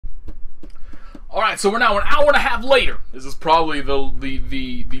Alright, so we're now an hour and a half later. This is probably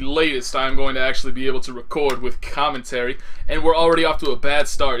the latest I'm going to actually be able to record with commentary. And we're already off to a bad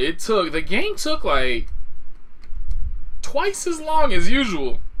start. The game took like twice as long as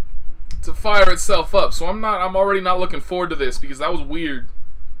usual to fire itself up. So I'm already not looking forward to this because that was weird.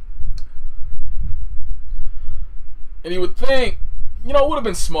 And you would think, you know, it would have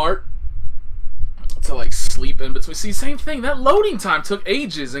been smart to like sleep in between. See, same thing. That loading time took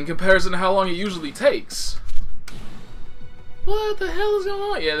ages in comparison to how long it usually takes. What the hell is going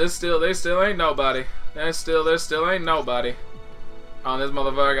on? Yeah, there still ain't nobody. There still ain't nobody. Oh, this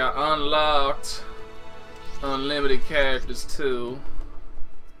motherfucker got unlocked. Unlimited characters too.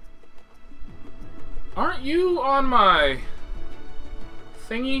 Aren't you on my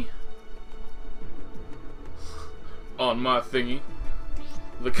thingy? On my thingy.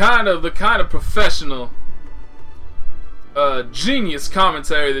 The kind of professional, genius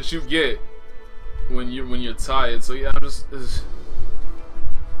commentary that you get when you're tired. So yeah,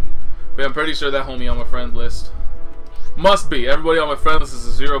 but I'm pretty sure that homie on my friend list must be. Everybody on my friend list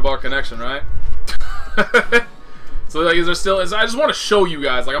is a 0-bar connection, right? So like, is there still? I just want to show you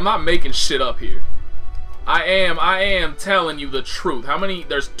guys. Like, I'm not making shit up here. I am telling you the truth. How many?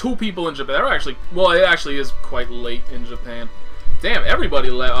 There's 2 people in Japan. Well, it actually is quite late in Japan. Damn,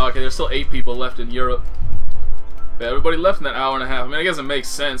 everybody left. Oh, okay, there's still 8 people left in Europe. Yeah, everybody left in that hour and a half. I mean, I guess it makes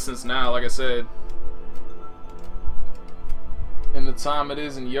sense since now, like I said, in the time it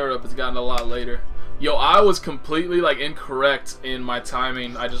is in Europe, it's gotten a lot later. Yo, I was completely, like, incorrect in my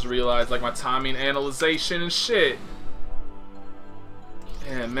timing. I just realized, like, my timing analyzation and shit.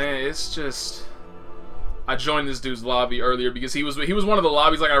 Yeah, man, it's just... I joined this dude's lobby earlier because he was one of the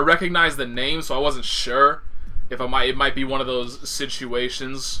lobbies, like, I recognized the name, so I wasn't sure. If it might be one of those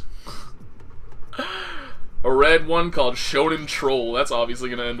situations. A red one called Shonen Troll. That's obviously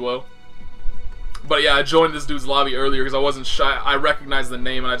gonna end well. But yeah, I joined this dude's lobby earlier because I wasn't shy. I recognized the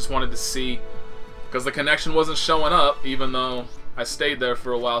name and I just wanted to see, because the connection wasn't showing up, even though I stayed there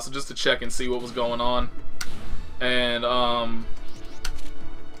for a while. So just to check and see what was going on. And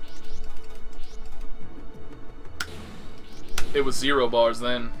it was 0 bars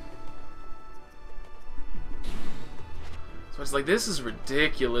then. So it's like, this is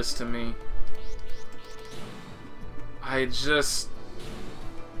ridiculous to me.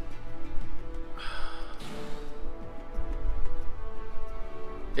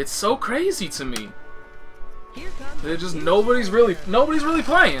 It's so crazy to me. They're just nobody's really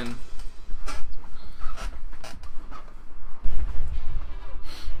playing.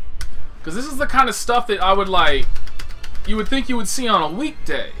 Cause this is the kind of stuff that I would like. You would think you would see on a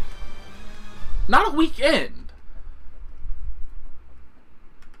weekday, not a weekend.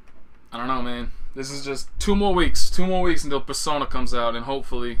 I don't know, man. This is just 2 more weeks. 2 more weeks until Persona comes out, and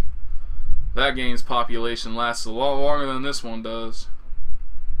hopefully that game's population lasts a lot longer than this one does.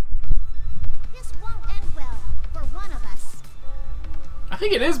 This won't end well for one of us. I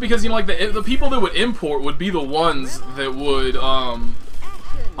think it is because, you know, like the people that would import would be the ones that would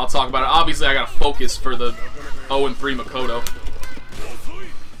I'll talk about it. Obviously, I gotta focus for the 0-3 Makoto.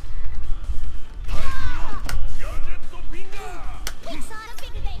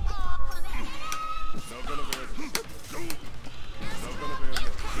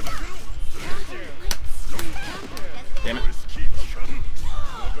 Damn it.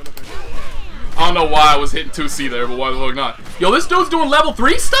 I don't know why I was hitting 2C there, but why the fuck not? Yo, this dude's doing level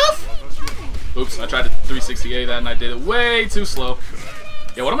 3 stuff? Oops, I tried to 360A that and I did it way too slow.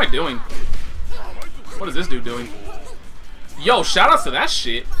 Yo, what am I doing? What is this dude doing? Yo, shoutouts to that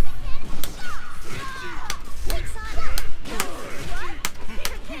shit.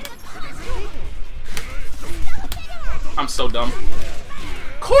 I'm so dumb.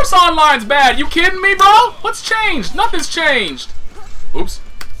 Course online's bad. You kidding me, bro? What's changed? Nothing's changed. Oops.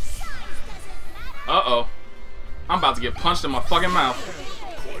 Uh-oh. I'm about to get punched in my fucking mouth.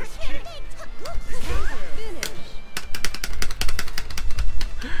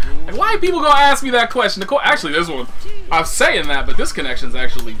 Like, why are people gonna ask me that question? Actually, this one, I'm saying that, but this connection's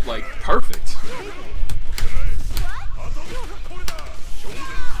actually, like, perfect.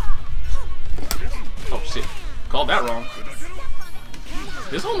 Oh, shit. Called that wrong.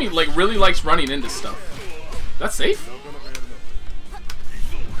 This homie, like, really likes running into stuff. That's safe?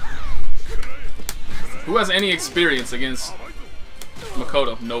 Who has any experience against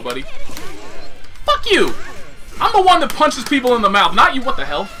Makoto? Nobody. Fuck you! I'm the one that punches people in the mouth, not you. What the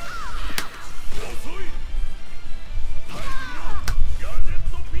hell?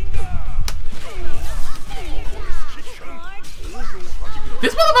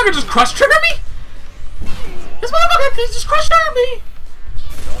 This motherfucker just crush triggered me? This motherfucker just crush triggered me?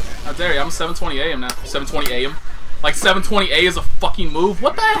 How dare you? I'm 720 AM now. 720 AM? Like 720A is a fucking move?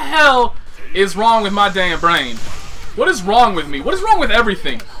 What the hell is wrong with my damn brain? What is wrong with me? What is wrong with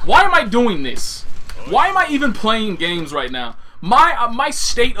everything? Why am I doing this? Why am I even playing games right now? My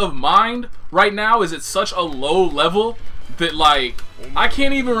state of mind right now is at such a low level that, like, I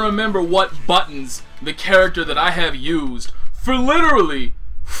can't even remember what buttons the character that I have used for literally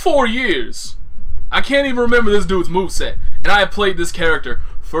 4 years. I can't even remember this dude's moveset. And I have played this character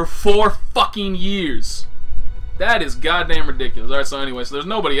for 4 fucking years. That is goddamn ridiculous. Alright, so anyway, so there's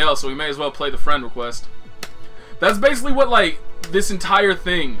nobody else, so we may as well play the friend request. That's basically what, like, this entire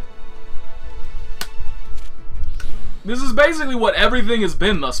thing... This is basically what everything has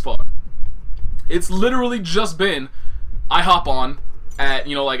been thus far. It's literally just been, I hop on at,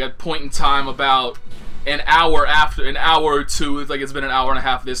 you know, like a point in time about an hour or two. It's like it's been an hour and a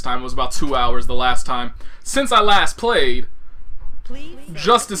half this time. It was about 2 hours the last time since I last played,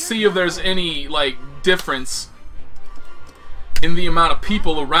 just to see if there's any, like, difference in the amount of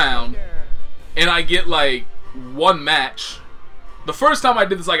people around. And I get, like, 1 match. The first time I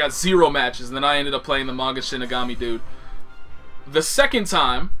did this, I got 0 matches, and then I ended up playing the manga Shinigami dude. The second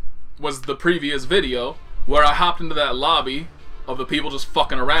time was the previous video, where I hopped into that lobby of the people just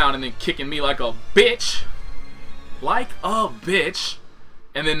fucking around and then kicking me like a bitch. Like a bitch.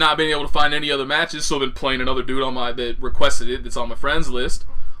 And then not being able to find any other matches, so then playing another dude on my that requested it, that's on my friends list.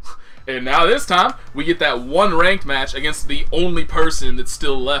 And now this time, we get that 1 ranked match against the only person that's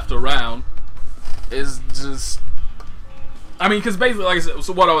still left around. Is just... I mean, because basically, like I said,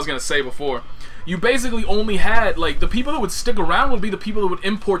 so what I was going to say before, you basically only had, like, the people that would stick around would be the people that would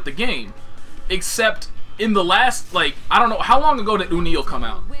import the game. Except in the last, like, I don't know, how long ago did Unil come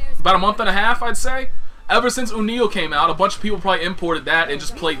out? About a month and a half, I'd say? Ever since Unil came out, a bunch of people probably imported that and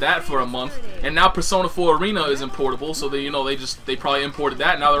just played that for a month. And now Persona 4 Arena is importable, so they, you know, they probably imported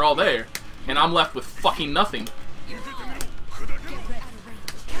that, and now they're all there. And I'm left with fucking nothing.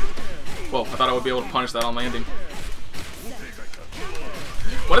 Whoa, I thought I would be able to punish that on landing.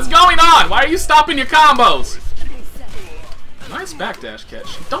 What is going on? Why are you stopping your combos? Nice backdash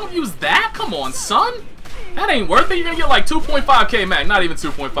catch. Don't use that? Come on, son. That ain't worth it. You're gonna get like 2.5k mag. Not even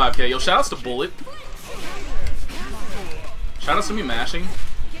 2.5k. Yo, shoutouts to Bullet. Shoutouts to me mashing.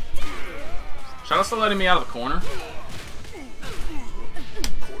 Shoutouts to letting me out of the corner.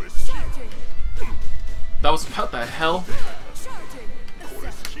 That was... What the hell?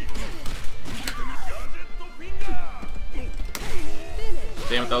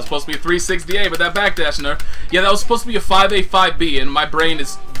 Damn it, that was supposed to be a 360A, but that backdash nerf. Yeah, that was supposed to be a 5A, 5B, and my brain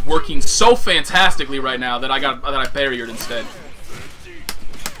is working so fantastically right now that I barriered instead.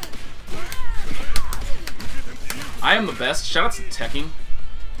 I am the best. Shoutouts to Tekking.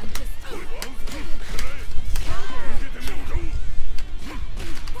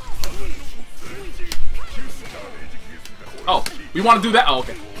 Oh, we want to do that? Oh,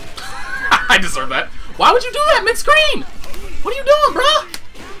 okay. I deserve that. Why would you do that mid-screen? What are you doing, bruh?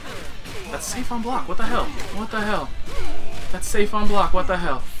 That's safe on block. What the hell? What the hell? That's safe on block. What the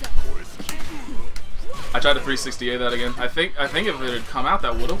hell? I tried to 360A that again. I think if it had come out,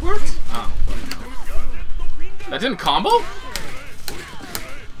 that would have worked. Oh, that didn't combo?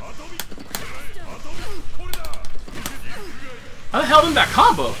 How the hell didn't that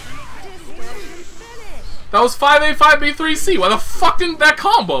combo? That was 5A, 5B, 3C. Why the fuck didn't that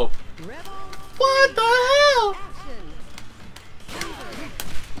combo? What the hell?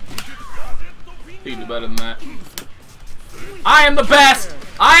 You can do better than that. I am the best!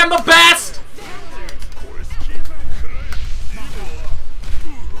 I am the best!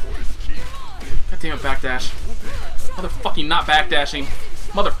 God damn it, backdash. Motherfucking not backdashing.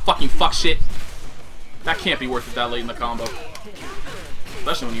 Motherfucking fuck shit. That can't be worth it that late in the combo.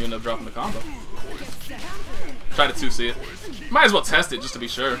 Especially when you end up dropping the combo. Try to 2C it. Might as well test it just to be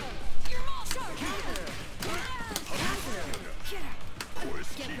sure.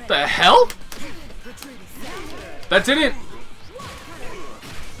 The hell? That didn't...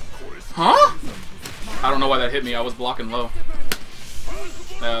 Huh? I don't know why that hit me. I was blocking low.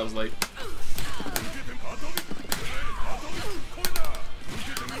 That was late.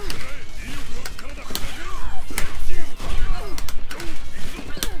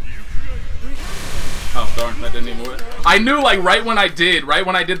 Oh, darn. That didn't even work. I knew, like, right when I did the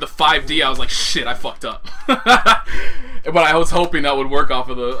 5D, I was like, shit, I fucked up. But I was hoping that would work off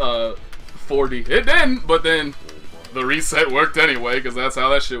of the 4D. It didn't, but then the reset worked anyway, because that's how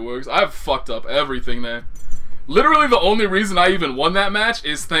that shit works. I've fucked up everything there. Literally the only reason I even won that match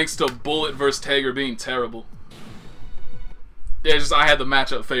is thanks to Bullet versus Tager being terrible. Yeah, just I had the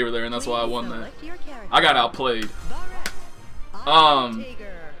matchup favor there, and that's why I won that. I got outplayed.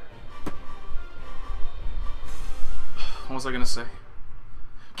 What was I gonna say?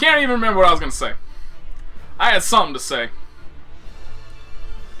 Can't even remember what I was gonna say. I had something to say.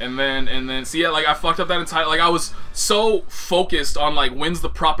 And then, see, yeah, like, I fucked up that entire, like, I was so focused on, like, when's the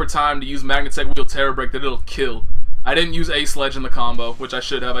proper time to use Magnatech Wheel Terror Break that it'll kill. I didn't use A-Sledge in the combo, which I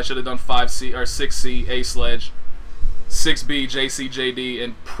should have. I should have done 5C, or 6C, A-Sledge, 6B, JC, JD,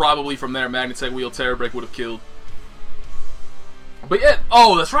 and probably from there, Magnatech Wheel Terror Break would have killed. But yeah,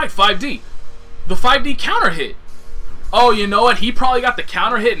 oh, that's right, 5D. The 5D counter hit. Oh, you know what? He probably got the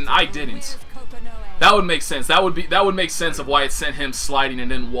counter hit and I didn't. That would make sense. That would make sense of why it sent him sliding and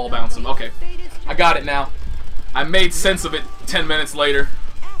then wall bounce him. Okay, I got it now. I made sense of it 10 minutes later.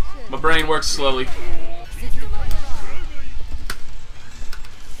 My brain works slowly.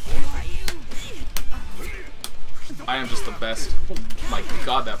 I am just the best. Oh my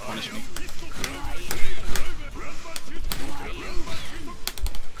god, that punished me.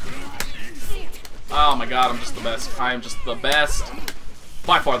 Oh my god, I'm just the best. I am just the best.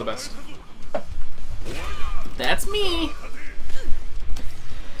 By far the best. That's me.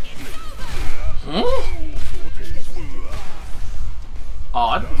 Hmm?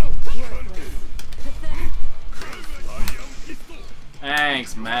 Odd.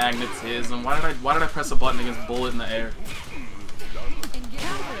 Thanks, magnetism. Why did I press a button against Bullet in the air?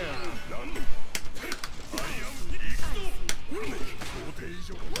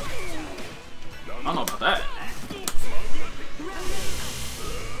 I don't know about that.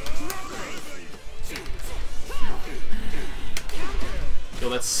 Yo,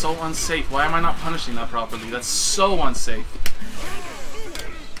 that's so unsafe. Why am I not punishing that properly? That's so unsafe.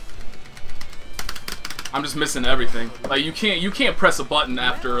 I'm just missing everything. Like, you can't press a button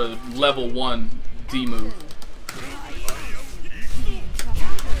after a level 1 D move.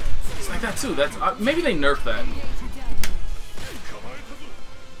 It's like that too. That's maybe they nerfed that.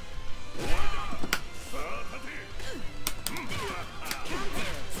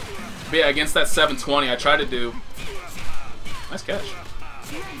 But yeah, against that 720, I tried to do. Nice catch.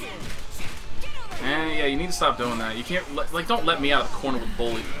 And yeah, you need to stop doing that. You can't like don't let me out of the corner with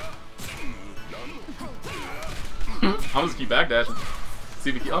Bullet. I'm just keep backdashing.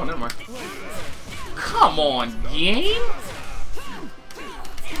 See if we can. Oh, never mind. Come on, game.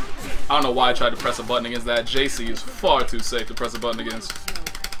 I don't know why I tried to press a button against that. JC is far too safe to press a button against.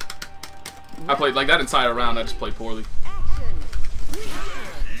 I played like that entire round. I just played poorly.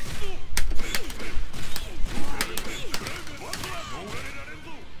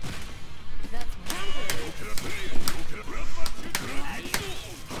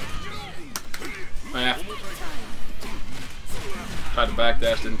 Yeah. Tried to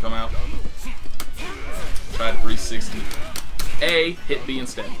backdash, didn't come out. Tried 360. A, hit B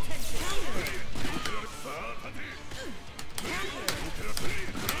instead.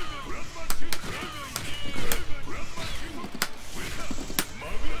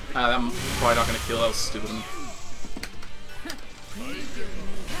 Ah, I'm probably not gonna kill. That was stupid of me.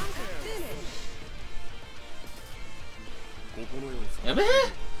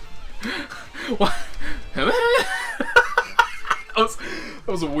 What? That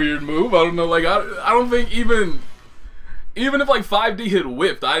was a weird move. I don't know. Like I don't think even if like 5D had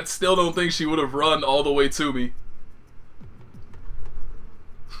whipped, I still don't think she would have run all the way to me.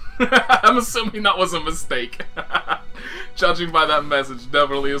 I'm assuming that was a mistake. Judging by that message,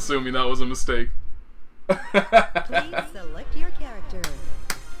 definitely assuming that was a mistake. Please select your character.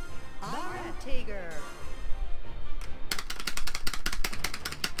 Alright, Tiger.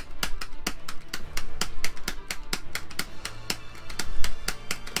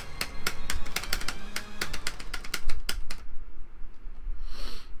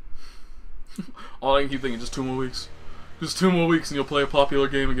 All I can keep thinking, just 2 more weeks. Just 2 more weeks and you'll play a popular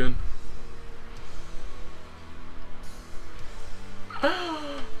game again.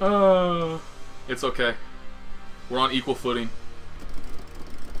 It's okay. We're on equal footing.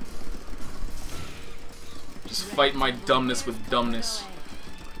 Just fight my dumbness with dumbness.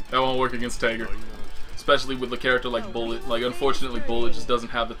 That won't work against Tiger. Especially with a character like Bullet. Like, unfortunately, Bullet just doesn't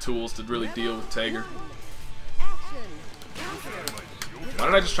have the tools to really deal with Tiger. Why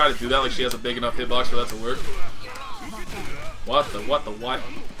did I just try to do that like she has a big enough hitbox for that to work? What the what?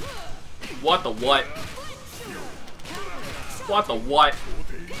 What the what? What the what?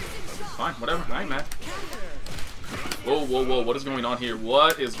 Fine, whatever, I ain't mad. Whoa, whoa, whoa, what is going on here?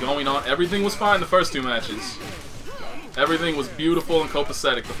 What is going on? Everything was fine the first 2 matches. Everything was beautiful and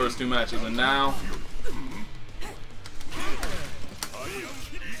copacetic the first 2 matches, and now...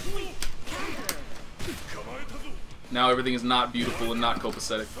 Now everything is not beautiful and not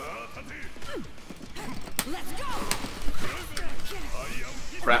copacetic.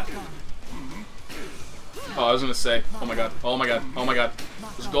 Crap. Oh, I was gonna say, oh my god, oh my god, oh my god.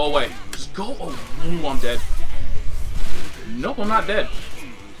 Just go away. Just go. Oh, ooh, I'm dead. Nope, I'm not dead.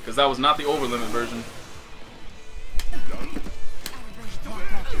 Because that was not the over limit version.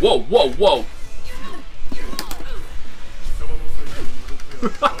 Whoa, whoa, whoa.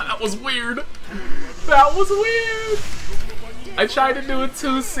 That was weird. That was weird. I tried to do a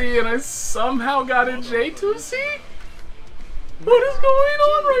 2C and I somehow got a J2C? What is going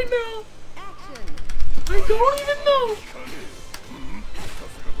on right now? I don't even know.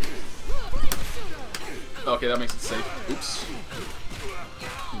 Okay, that makes it safe. Oops.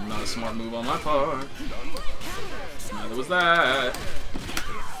 Not a smart move on my part. Neither was that.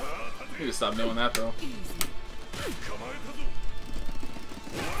 I need to stop doing that though.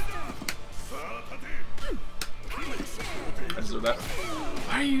 I deserve that.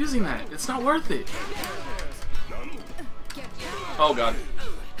 Why are you using that? It's not worth it. Oh god.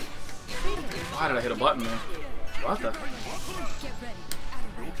 Why did I hit a button there? What the?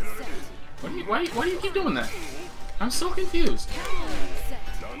 Why do you keep doing that? I'm so confused.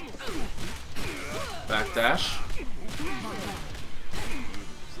 Backdash.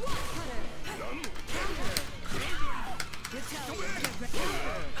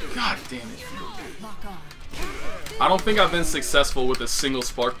 God damn it. I don't think I've been successful with a single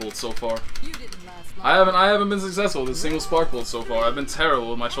spark bolt so far. I haven't been successful with a single spark bolt so far. I've been terrible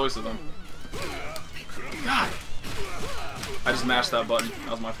with my choice of them. God. I just mashed that button.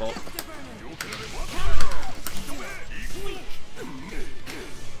 That was my fault.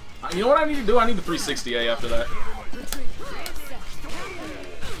 You know what I need to do? I need the 360A after that.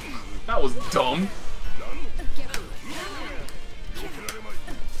 That was dumb.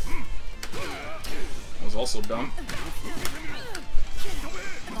 That was also dumb.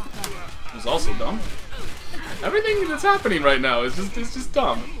 It was also dumb. Everything that's happening right now is just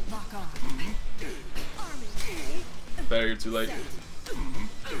dumb. There, you're too late.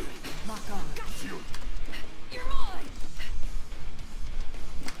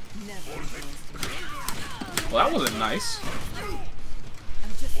 Well, that wasn't nice.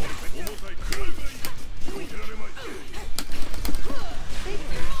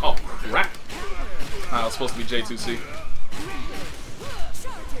 Oh, crap. Ah, it was supposed to be J2C.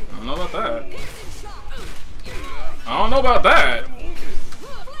 I don't know about that. I don't know about that.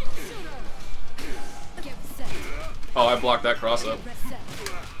 Oh, I blocked that cross up.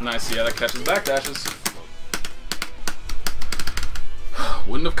 Nice, yeah, that catches backdashes.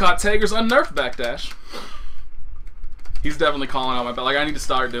 Wouldn't have caught Tager's unnerfed backdash. He's definitely calling out my back. Like, I need to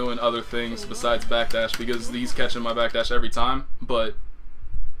start doing other things besides backdash because he's catching my backdash every time. But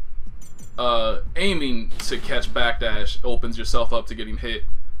aiming to catch backdash opens yourself up to getting hit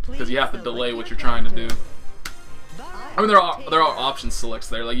because you have to delay what you're trying to do. I mean, there are option selects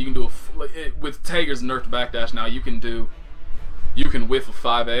there. Like, you can do with Tager's nerfed backdash now. You can whiff a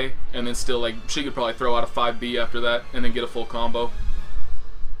 5A and then still, like, she could probably throw out a 5B after that and then get a full combo.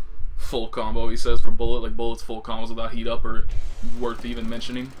 Full combo, he says, for Bullet. Like, Bullet's full combos without heat up are worth even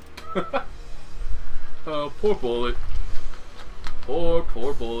mentioning. Oh, poor Bullet. Poor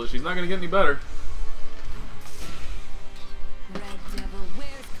Bullet. She's not gonna get any better. Red Devil,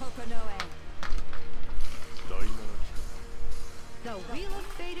 where's Kokonoe? The wheel of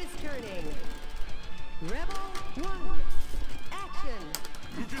fate is turning. Rebel 1. Action.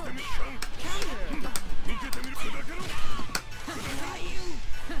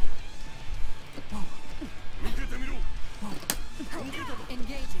 Counter.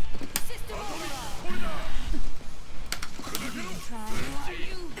 Engaging. System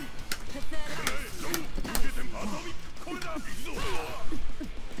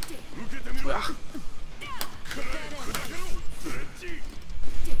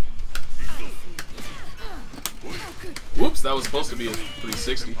Whoops, that was supposed to be a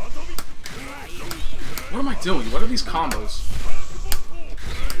 360. What am I doing? What are these combos?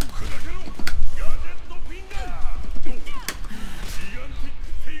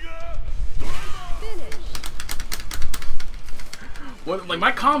 What, like,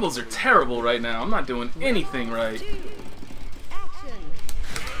 my combos are terrible right now. I'm not doing anything right.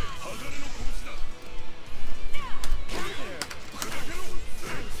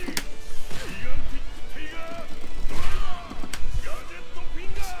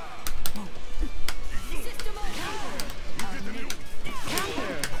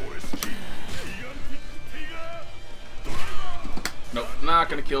 Nope, not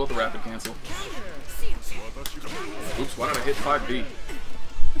gonna kill with the rapid cancel. Oops, why did I hit 5B?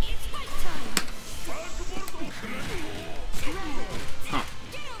 Huh.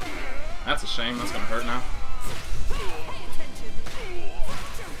 That's a shame, that's gonna hurt now.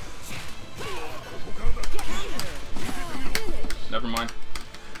 mind.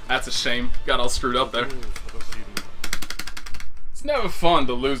 That's a shame. Got all screwed up there. It's never fun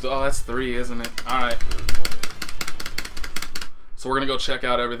to lose. Oh, that's 3, isn't it? Alright. So we're gonna go check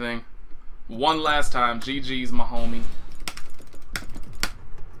out everything. One last time. GG's, my homie.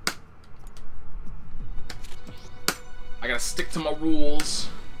 I gotta stick to my rules.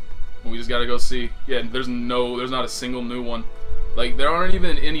 We just gotta go see. Yeah, there's not a single new one. Like, there aren't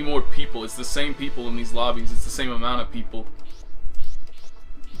even any more people. It's the same people in these lobbies. It's the same amount of people.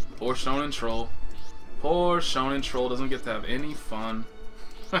 Poor Shonen Troll. Poor Shonen Troll doesn't get to have any fun.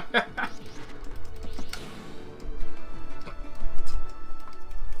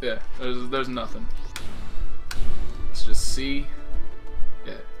 Yeah, there's nothing. Let's just see.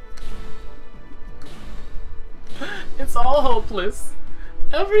 Yeah. It's all hopeless.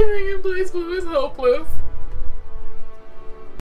 Everything in Blaze Blue is hopeless.